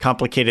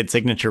complicated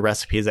signature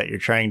recipes that you're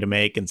trying to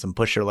make and some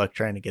push your luck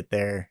trying to get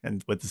there,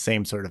 and with the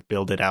same sort of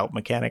build it out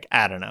mechanic.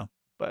 I don't know,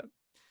 but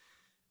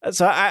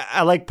so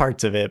I like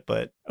parts of it,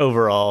 but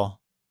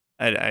overall,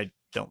 I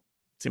don't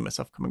see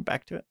myself coming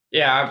back to it.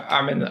 Yeah,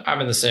 I'm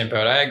in the same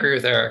boat. I agree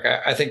with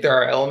Eric. I think there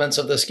are elements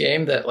of this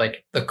game that,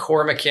 like, the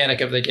core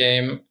mechanic of the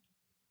game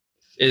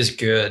is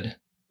good.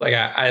 Like,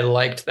 I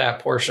liked that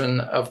portion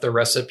of the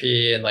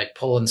recipe and like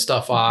pulling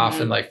stuff off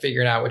and like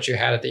figuring out what you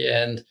had at the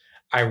end.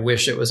 I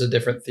wish it was a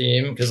different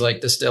theme, because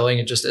like distilling,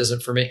 it just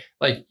isn't for me.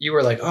 Like, you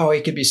were like, oh,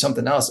 it could be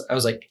something else. I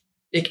was like,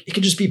 it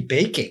could just be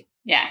baking.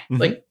 Yeah.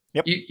 Like,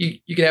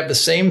 you could have the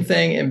same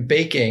thing in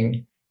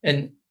baking,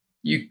 and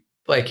you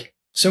like,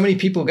 so many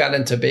people got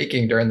into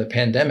baking during the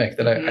pandemic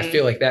that I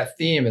feel like that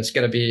theme is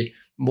going to be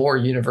more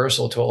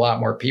universal to a lot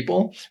more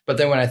people. But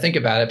then when I think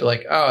about it, be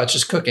like, oh, it's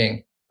just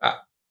cooking.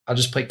 I'll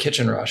just play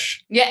Kitchen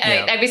Rush.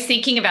 Yeah, I was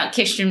thinking about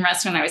Kitchen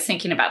Rush when I was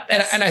thinking about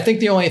this. And I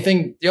think the only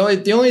thing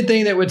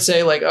that would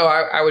say like, oh,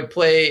 I would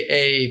play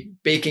a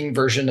baking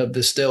version of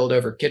Distilled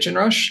over Kitchen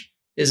Rush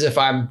is if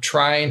I'm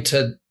trying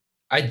to,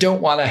 I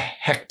don't want a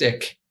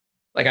hectic,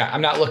 like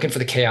I'm not looking for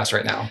the chaos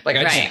right now. Like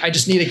I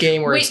just need a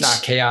game where it's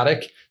not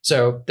chaotic.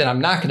 So then I'm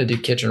not going to do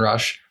Kitchen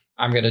Rush.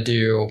 I'm going to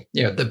do,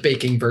 the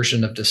baking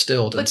version of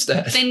Distilled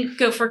instead. Then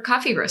go for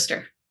Coffee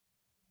Roaster.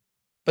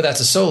 But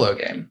that's a solo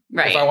game.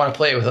 Right. If I want to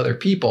play it with other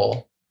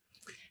people.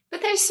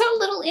 But there's so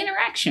little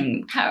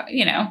interaction. How, are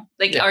you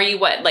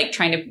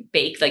trying to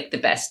bake like the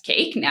best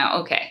cake?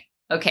 Now, okay.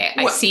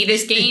 I see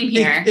this game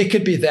here. It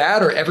could be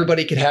that, or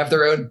everybody could have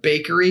their own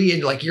bakery,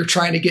 and like you're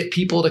trying to get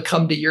people to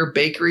come to your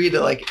bakery to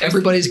like,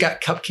 everybody's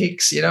got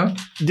cupcakes,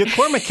 The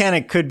core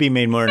mechanic could be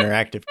made more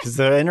interactive, because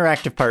the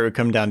interactive part would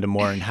come down to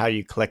more in how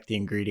you collect the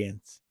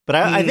ingredients. But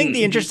I think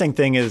the interesting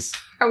thing is,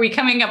 are we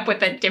coming up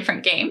with a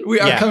different game? We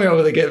are coming up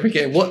with a different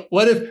game. What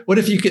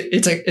if you could?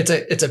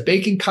 It's a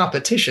baking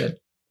competition.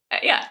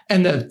 Yeah.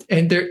 And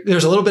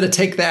there's a little bit of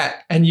take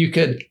that, and you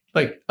could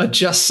like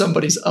adjust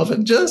somebody's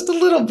oven just a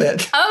little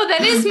bit. Oh,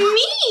 that is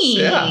mean.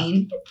 Yeah.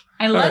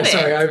 I love it.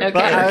 Sorry,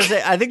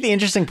 okay. I think the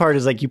interesting part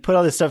is like you put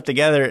all this stuff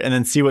together and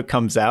then see what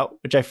comes out,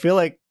 which I feel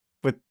like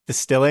with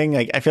distilling,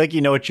 like I feel like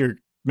you know what you're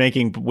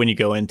making when you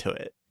go into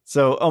it.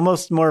 So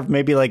almost more of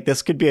maybe like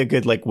this could be a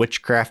good like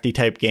witchcrafty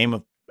type game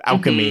of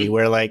alchemy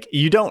where like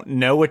you don't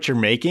know what you're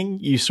making.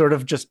 You sort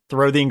of just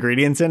throw the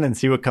ingredients in and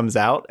see what comes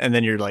out. And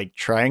then you're like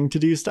trying to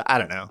do stuff. I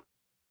don't know.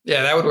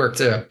 Yeah, that would work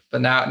too.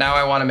 But now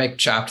I want to make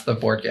Chopped the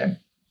board game.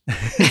 or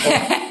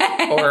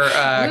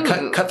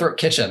Cutthroat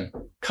Kitchen.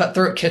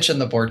 Cutthroat Kitchen,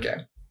 the board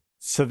game.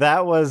 So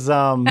that was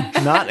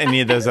not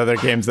any of those other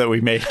games that we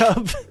made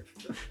up.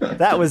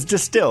 That was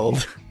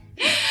Distilled.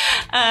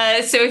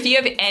 So if you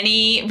have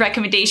any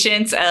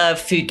recommendations of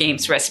food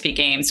games, recipe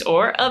games,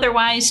 or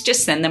otherwise,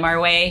 just send them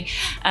our way.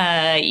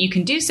 You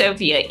can do so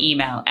via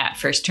email at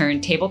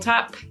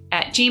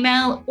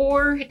firstturntabletop@gmail.com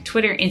or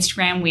Twitter,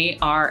 Instagram. We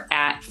are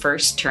at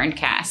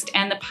firstturncast.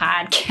 And the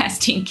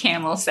podcasting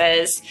camel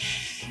says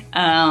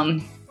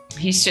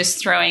he's just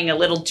throwing a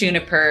little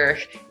juniper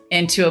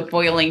into a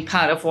boiling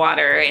pot of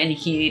water, and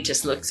he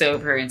just looks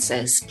over and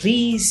says,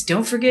 please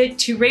don't forget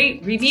to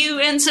rate, review,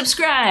 and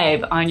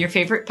subscribe on your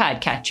favorite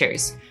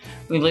podcatchers.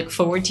 We look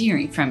forward to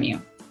hearing from you.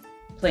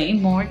 Play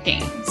more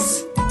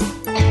games.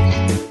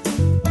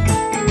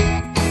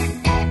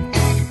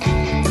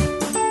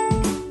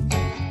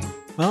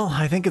 Well,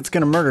 I think it's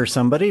going to murder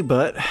somebody,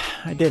 but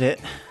I did it.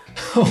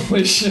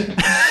 Holy shit.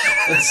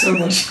 That's so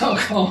much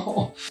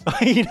alcohol.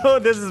 You know,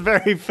 this is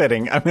very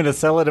fitting. I'm going to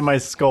sell it in my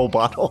skull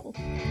bottle.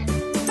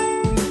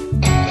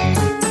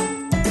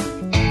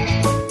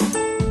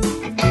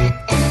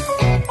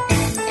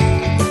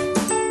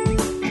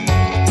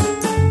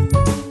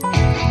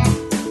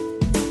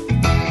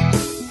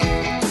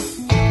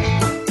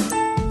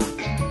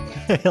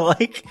 I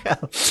like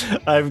how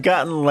I've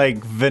gotten like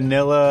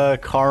vanilla,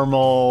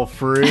 caramel,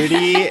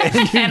 fruity, and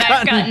you've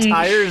gotten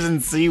tires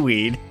and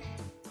seaweed.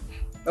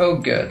 Oh,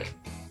 good.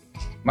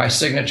 My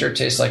signature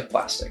tastes like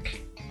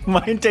plastic.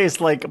 Mine tastes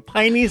like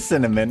piney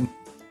cinnamon.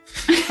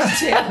 God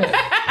damn it.